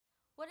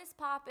What is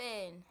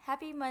poppin'?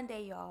 Happy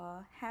Monday,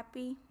 y'all.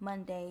 Happy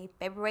Monday,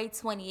 February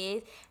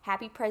 20th.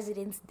 Happy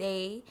President's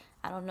Day.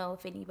 I don't know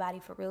if anybody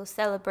for real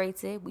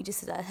celebrates it. We just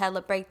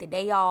celebrate the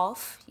day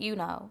off.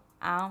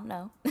 I don't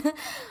know.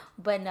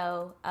 But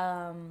no,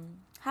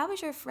 how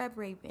has your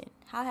February been?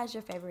 How has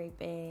your February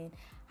been?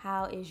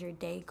 How is your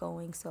day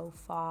going so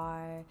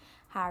far?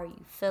 How are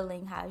you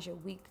feeling? How's your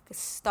week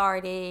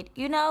started?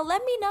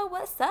 Let me know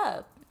what's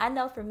up. I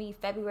know for me,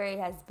 February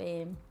has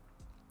been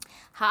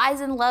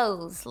highs and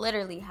lows,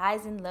 literally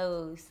highs and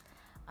lows,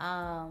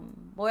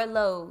 more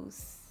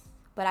lows,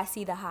 but I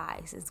see the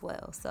highs as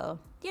well. So,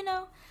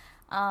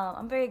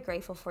 I'm very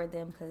grateful for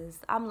them because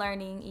I'm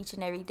learning each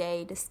and every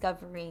day,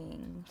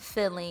 discovering,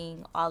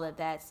 feeling all of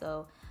that.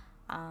 So,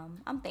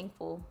 I'm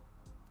thankful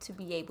to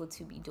be able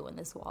to be doing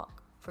this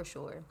walk for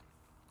sure.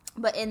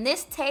 But in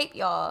this tape,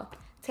 y'all,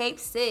 tape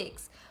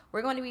 6,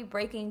 we're going to be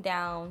breaking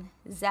down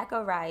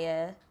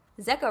Zechariah.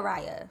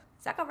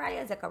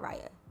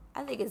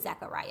 I think it's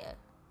Zechariah.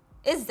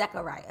 It's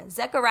Zechariah.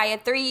 Zechariah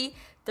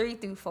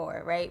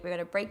 3:3-4, right? We're going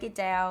to break it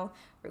down.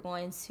 We're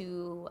going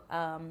to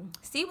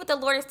see what the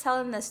Lord is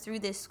telling us through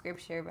this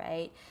scripture,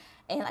 right?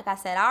 And like I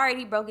said, I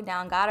already broke it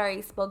down. God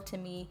already spoke to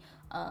me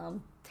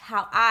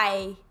how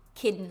I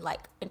can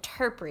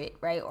interpret,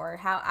 right? Or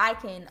how I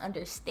can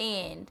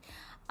understand.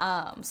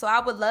 So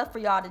I would love for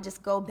y'all to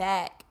just go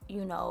back,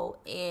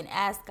 and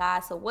ask God,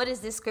 so what does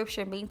this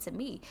scripture mean to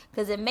me?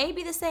 Because it may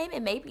be the same,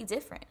 it may be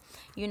different.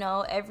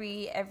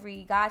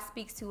 Every God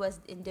speaks to us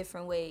in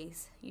different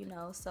ways,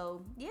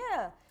 So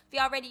yeah, if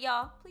y'all ready,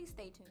 y'all, please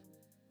stay tuned.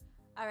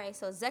 All right,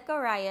 so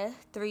Zechariah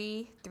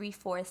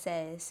 3:4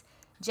 says,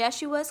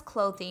 Jeshua's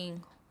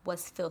clothing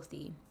was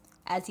filthy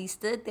as he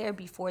stood there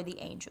before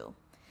the angel.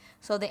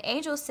 So the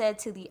angel said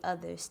to the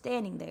others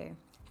standing there,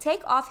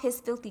 take off his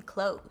filthy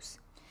clothes.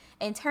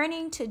 And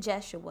turning to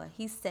Jeshua,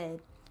 he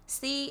said,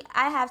 see,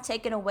 I have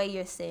taken away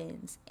your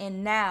sins,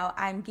 and now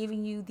I'm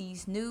giving you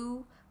these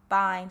new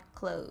fine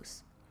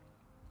clothes.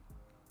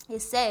 It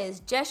says,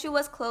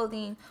 Jeshua's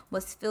clothing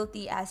was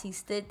filthy as he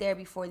stood there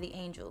before the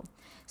angel.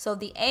 So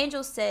the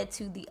angel said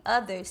to the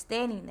others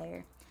standing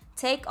there,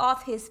 take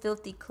off his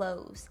filthy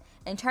clothes.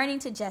 And turning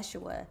to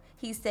Jeshua,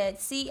 he said,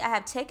 see, I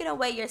have taken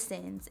away your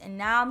sins, and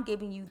now I'm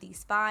giving you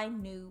these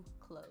fine new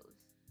clothes.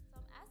 So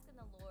I'm asking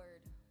the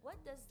Lord,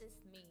 what does this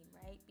mean,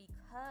 right?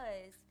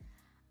 Because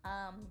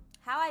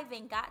how I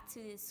even got to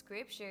this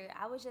scripture,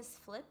 I was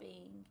just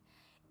flipping,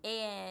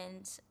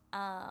 and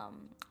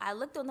I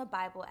looked on the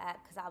Bible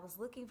app because I was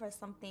looking for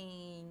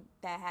something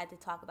that had to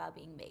talk about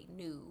being made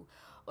new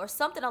or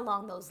something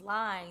along those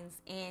lines,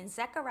 and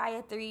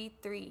Zechariah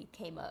 3:3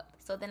 came up.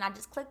 So then I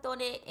just clicked on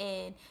it,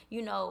 and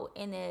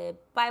in the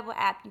Bible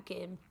app you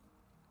can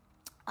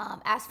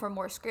ask for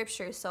more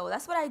scripture. So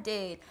that's what I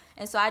did,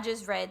 and so I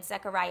just read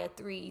Zechariah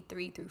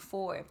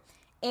 3:3-4.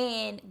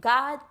 And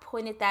God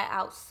pointed that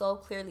out so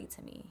clearly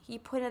to me. He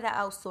pointed that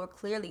out so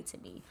clearly to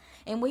me.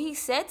 And what he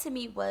said to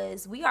me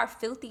was, we are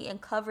filthy and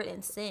covered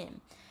in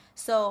sin.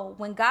 So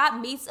when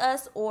God meets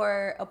us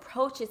or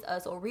approaches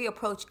us or we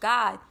approach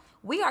God,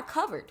 we are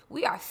covered.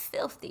 We are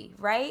filthy,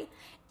 right?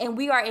 And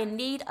we are in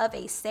need of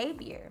a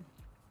savior.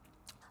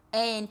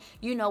 And,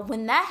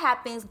 when that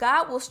happens,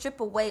 God will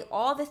strip away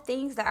all the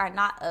things that are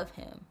not of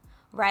him,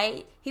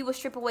 right? He will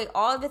strip away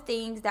all the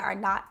things that are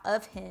not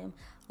of him,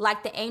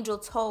 like the angel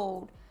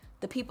told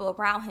the people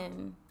around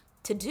him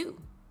to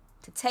do,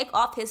 to take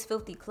off his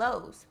filthy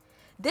clothes.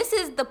 This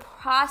is the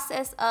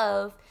process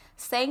of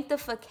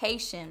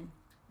sanctification.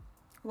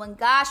 When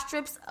God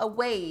strips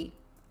away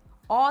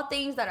all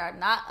things that are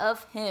not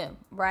of him,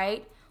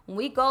 right? When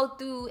we go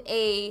through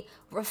a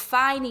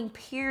refining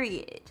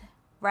period,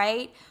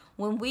 right?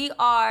 When we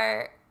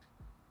are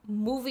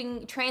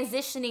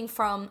transitioning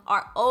from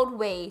our old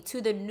way to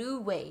the new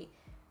way,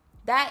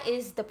 that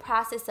is the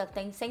process of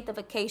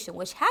sanctification,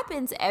 which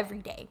happens every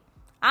day.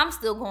 I'm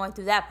still going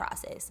through that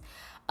process.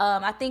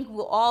 I think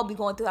we'll all be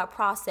going through that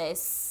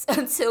process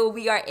until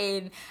we are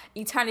in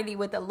eternity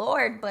with the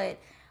Lord. But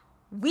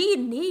we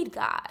need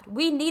God.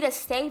 We need a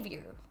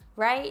savior,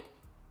 right?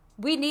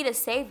 We need a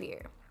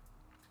savior.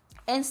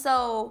 And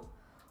so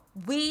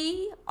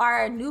we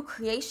are a new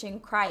creation in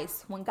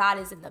Christ when God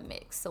is in the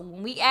mix. So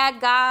when we add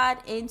God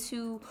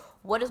into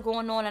what is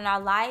going on in our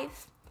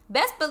life,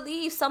 best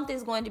believe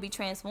something's going to be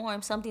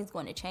transformed. Something's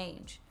going to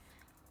change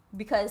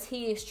because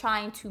he is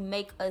trying to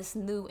make us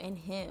new in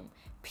him,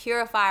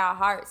 purify our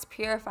hearts,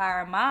 purify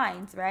our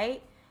minds,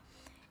 right?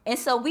 And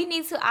so we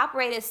need to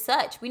operate as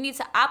such. We need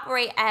to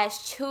operate as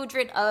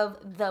children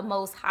of the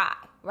Most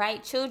High,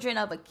 right? Children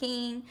of a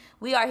king.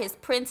 We are his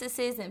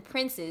princesses and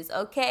princes,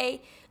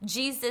 okay?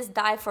 Jesus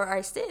died for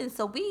our sins,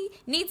 so we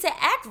need to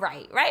act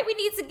right? We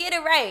need to get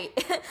it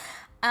right.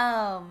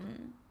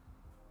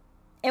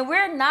 And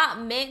we're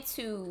not meant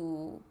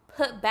to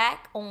put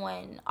back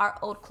on our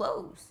old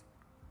clothes.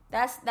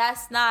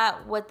 That's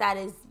not what that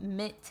is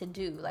meant to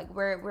do.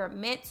 We're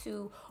meant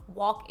to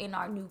walk in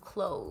our new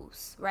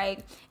clothes,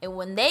 right? And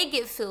when they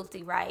get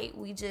filthy, right,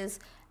 we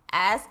just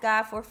ask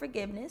God for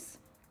forgiveness,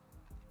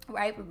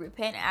 right? We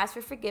repent and ask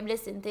for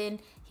forgiveness, and then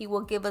he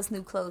will give us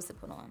new clothes to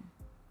put on.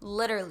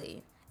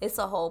 Literally. It's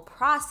a whole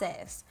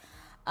process.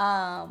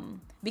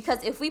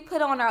 Because if we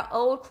put on our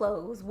old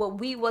clothes, what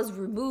we was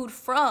removed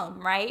from,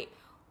 right?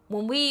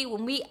 When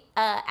we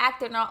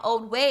act in our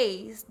old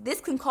ways,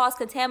 this can cause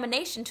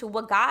contamination to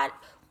what God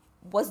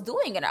was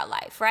doing in our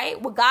life,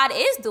 right? What God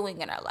is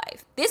doing in our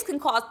life. This can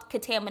cause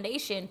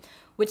contamination,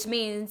 which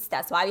means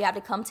that's why we have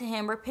to come to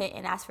him, repent,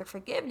 and ask for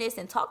forgiveness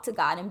and talk to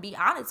God and be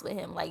honest with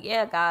him. Like,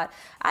 yeah, God,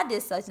 I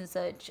did such and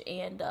such,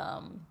 and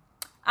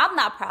I'm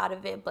not proud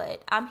of it,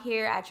 but I'm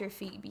here at your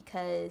feet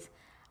because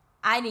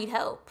I need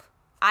help.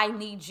 I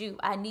need you.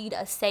 I need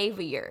a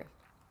savior.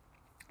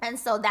 And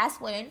so that's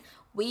when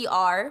we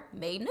are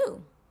made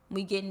new.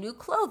 We get new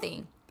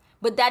clothing.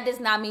 But that does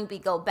not mean we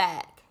go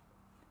back.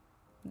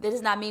 That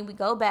does not mean we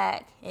go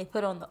back and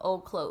put on the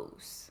old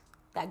clothes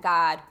that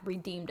God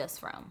redeemed us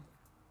from.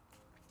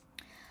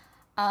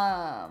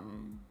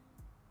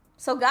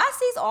 So God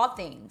sees all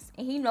things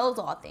and he knows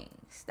all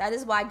things. That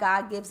is why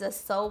God gives us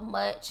so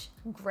much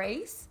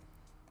grace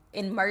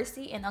and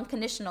mercy and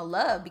unconditional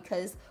love,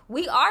 because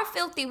we are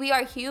filthy. We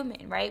are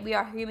human, right? We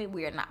are human.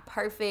 We are not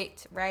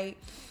perfect, right?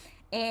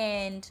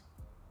 And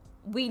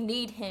we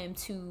need him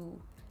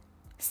to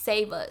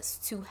save us,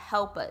 to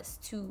help us,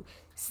 to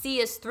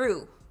see us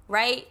through,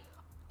 right?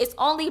 It's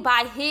only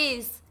by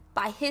his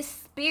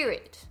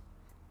spirit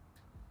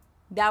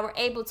that we're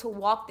able to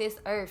walk this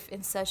earth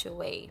in such a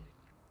way.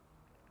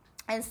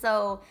 And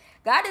so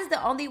God is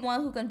the only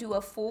one who can do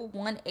a full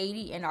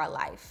 180 in our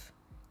life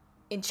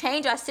and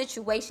change our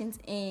situations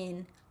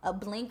in a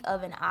blink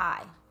of an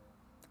eye.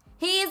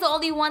 He is the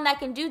only one that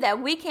can do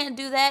that. We can't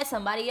do that.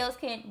 Somebody else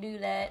can't do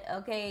that.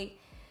 Okay.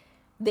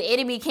 The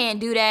enemy can't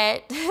do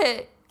that.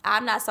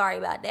 I'm not sorry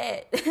about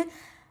that.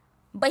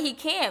 But he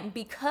can't,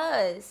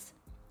 because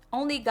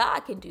only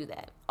God can do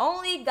that.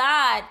 Only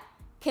God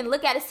can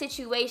look at a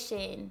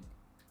situation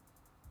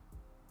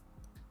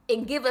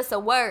and give us a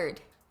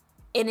word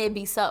and it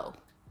be so.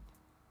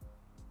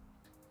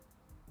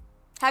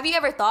 Have you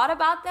ever thought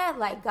about that?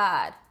 Like,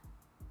 God,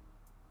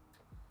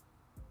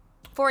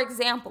 for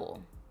example,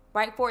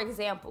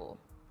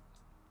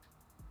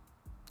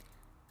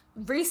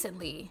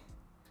 recently,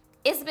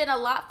 it's been a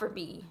lot for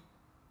me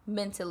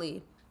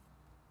mentally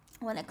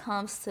when it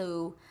comes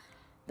to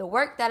the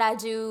work that I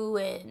do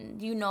and,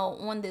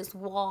 on this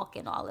walk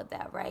and all of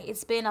that, right?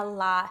 It's been a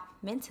lot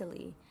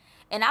mentally.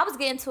 And I was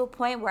getting to a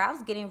point where I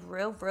was getting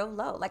real, real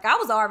low. Like, I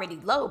was already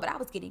low, but I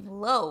was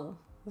getting low,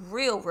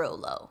 real, real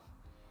low.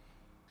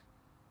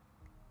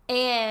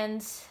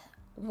 And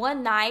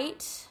one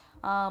night,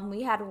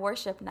 we had a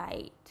worship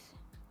night,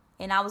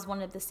 and I was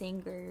one of the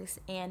singers,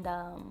 and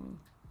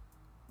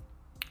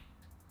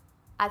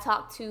I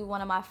talked to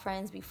one of my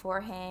friends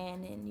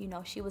beforehand,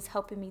 and, she was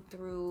helping me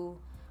through,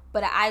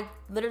 but I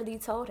literally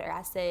told her,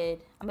 I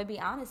said, I'm going to be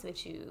honest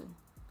with you.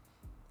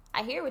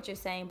 I hear what you're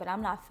saying, but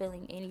I'm not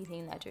feeling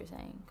anything that you're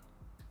saying.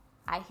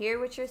 I hear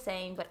what you're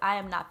saying, but I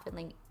am not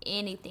feeling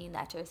anything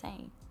that you're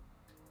saying.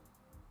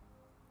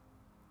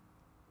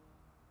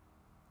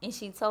 And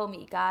she told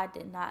me God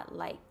did not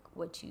like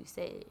what you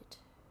said.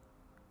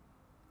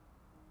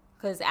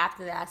 Because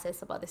after that, I said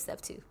some other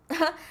stuff too.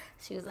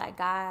 She was like,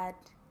 God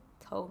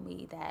told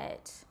me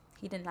that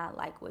he did not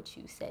like what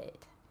you said.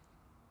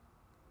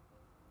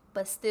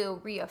 But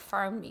still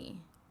reassured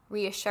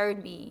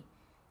me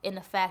in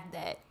the fact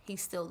that he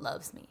still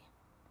loves me.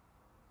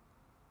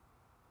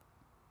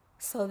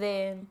 So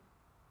then,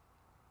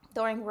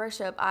 during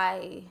worship,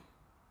 I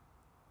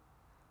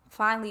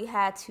finally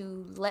had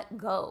to let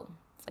go.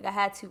 Like, I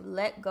had to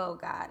let go,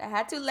 God. I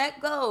had to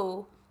let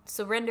go,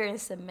 surrender and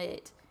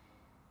submit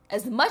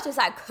as much as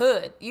I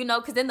could,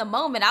 because in the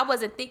moment I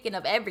wasn't thinking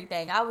of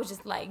everything. I was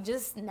just like,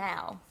 just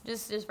now,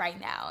 just right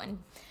now. And,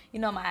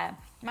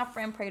 my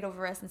friend prayed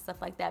over us and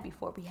stuff like that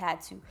before we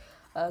had to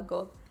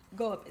go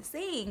up and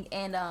sing.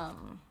 And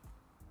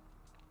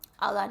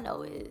all I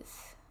know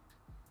is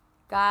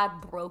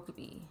God broke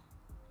me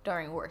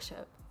during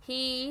worship.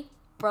 He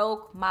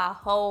broke my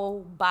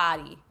whole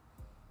body.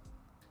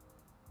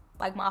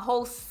 Like, my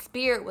whole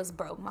spirit was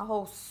broke. My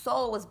whole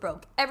soul was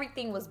broke.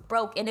 Everything was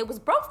broke. And it was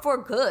broke for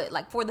good.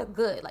 Like, for the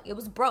good. Like, it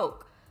was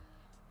broke.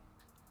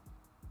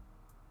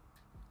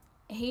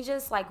 And he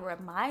just,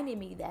 reminded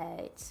me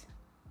that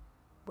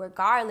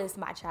regardless,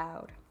 my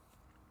child,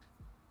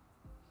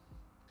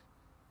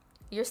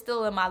 you're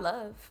still in my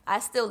love. I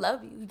still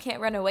love you. You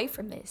can't run away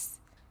from this.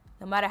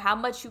 No matter how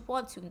much you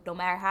want to. No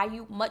matter how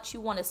much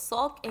you want to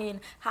sulk in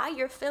how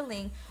you're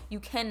feeling, you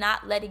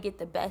cannot let it get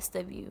the best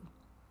of you.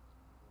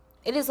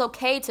 It is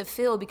okay to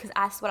feel, because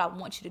that's what I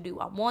want you to do.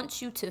 I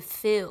want you to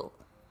feel.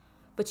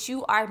 But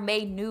you are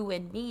made new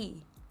in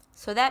me.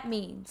 So that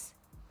means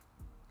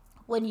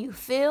when you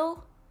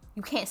feel,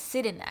 you can't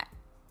sit in that.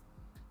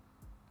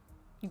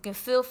 You can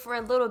feel for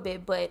a little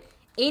bit, but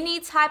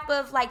any type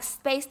of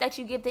space that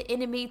you give the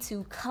enemy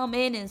to come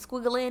in and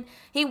squiggle in,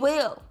 he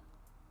will.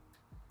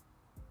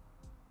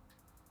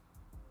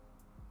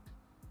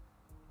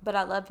 But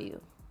I love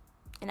you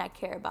and I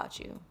care about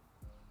you,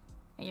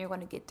 and you're going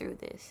to get through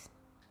this.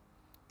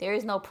 There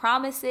is no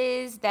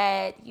promises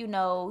that,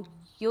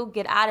 you'll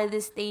get out of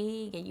this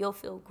thing and you'll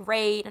feel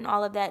great and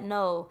all of that.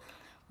 No,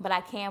 but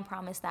I can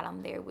promise that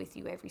I'm there with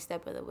you every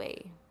step of the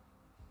way.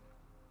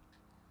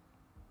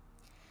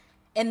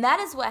 And that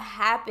is what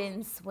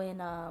happens when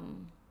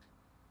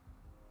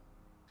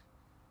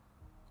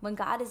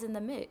God is in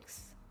the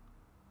mix.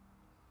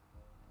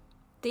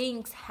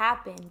 Things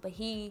happen, but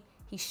he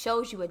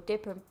shows you a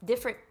different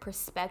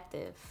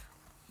perspective.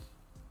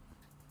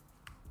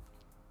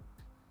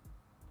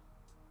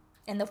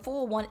 And the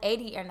full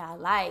 180 in our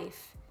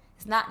life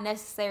is not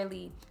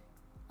necessarily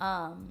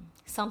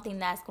something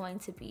that's going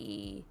to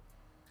be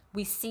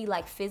we see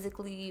like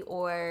physically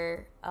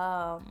or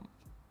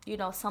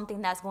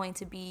something that's going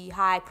to be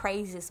high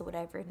praises or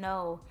whatever.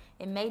 No,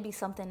 it may be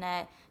something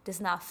that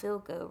does not feel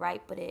good,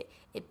 right? But it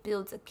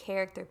builds a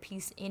character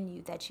piece in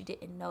you that you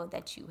didn't know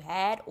that you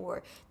had,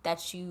 or that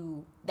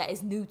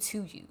is new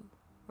to you,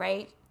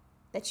 right?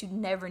 That you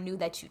never knew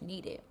that you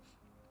needed.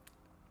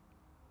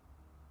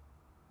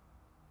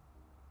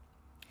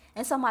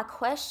 And so my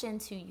question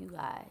to you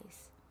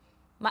guys,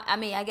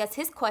 I guess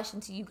his question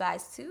to you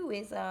guys too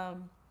is, how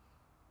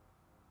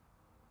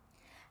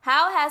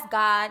has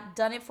God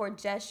done it for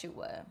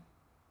Joshua,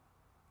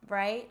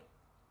 right?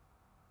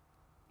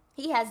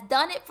 He has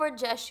done it for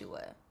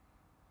Joshua.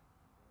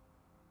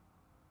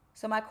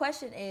 So my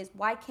question is,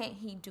 why can't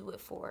he do it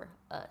for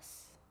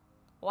us?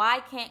 Why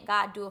can't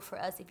God do it for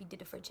us if he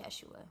did it for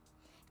Joshua?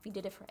 If he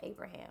did it for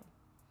Abraham?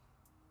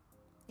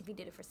 If he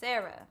did it for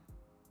Sarah?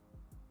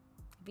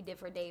 If he did it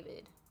for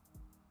David?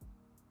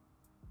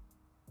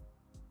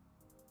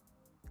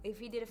 If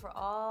he did it for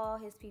all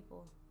his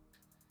people?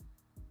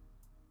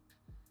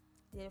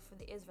 Did it for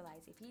the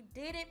Israelites? If he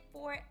did it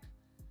for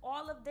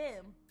all of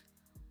them,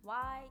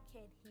 why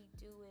can't he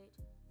do it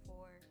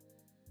for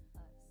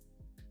us?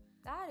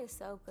 God is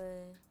so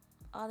good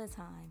all the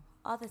time.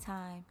 All the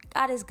time.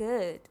 God is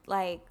good.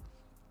 Like,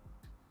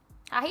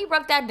 how he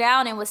broke that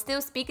down and was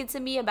still speaking to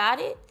me about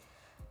it.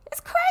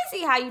 It's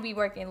crazy how you be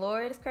working,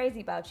 Lord. It's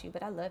crazy about you,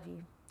 but I love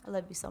you. I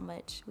love you so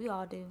much. We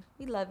all do.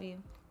 We love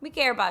you. We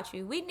care about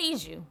you. We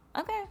need you.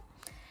 Okay?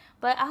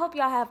 But I hope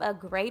y'all have a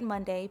great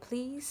Monday.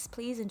 Please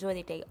enjoy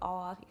the day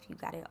off if you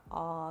got it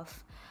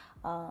off.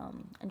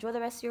 Enjoy the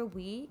rest of your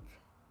week,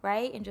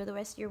 right? Enjoy the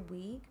rest of your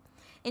week.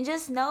 And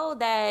just know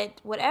that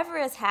whatever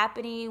is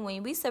happening,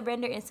 when we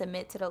surrender and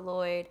submit to the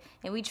Lord,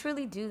 and we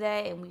truly do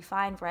that, and we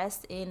find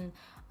rest in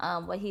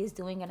what he is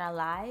doing in our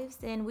lives,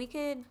 then we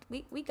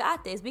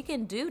got this. We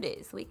can do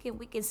this. We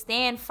can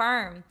stand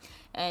firm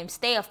and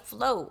stay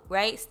afloat,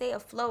 right? Stay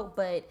afloat,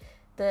 but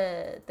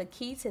the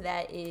key to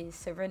that is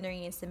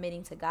surrendering and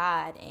submitting to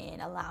God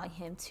and allowing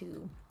him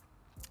to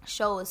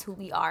show us who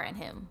we are in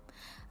him,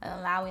 and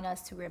allowing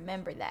us to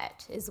remember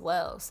that as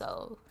well.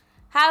 So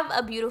have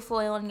a beautiful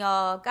one,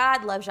 y'all.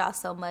 God loves y'all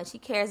so much. He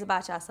cares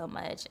about y'all so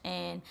much.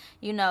 And,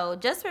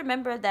 just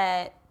remember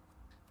that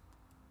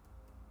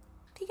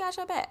he got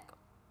your back.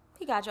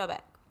 He got your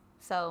back.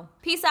 So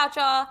peace out,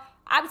 y'all.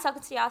 I'll be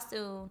talking to y'all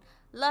soon.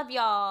 Love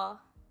y'all.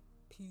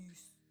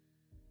 Peace.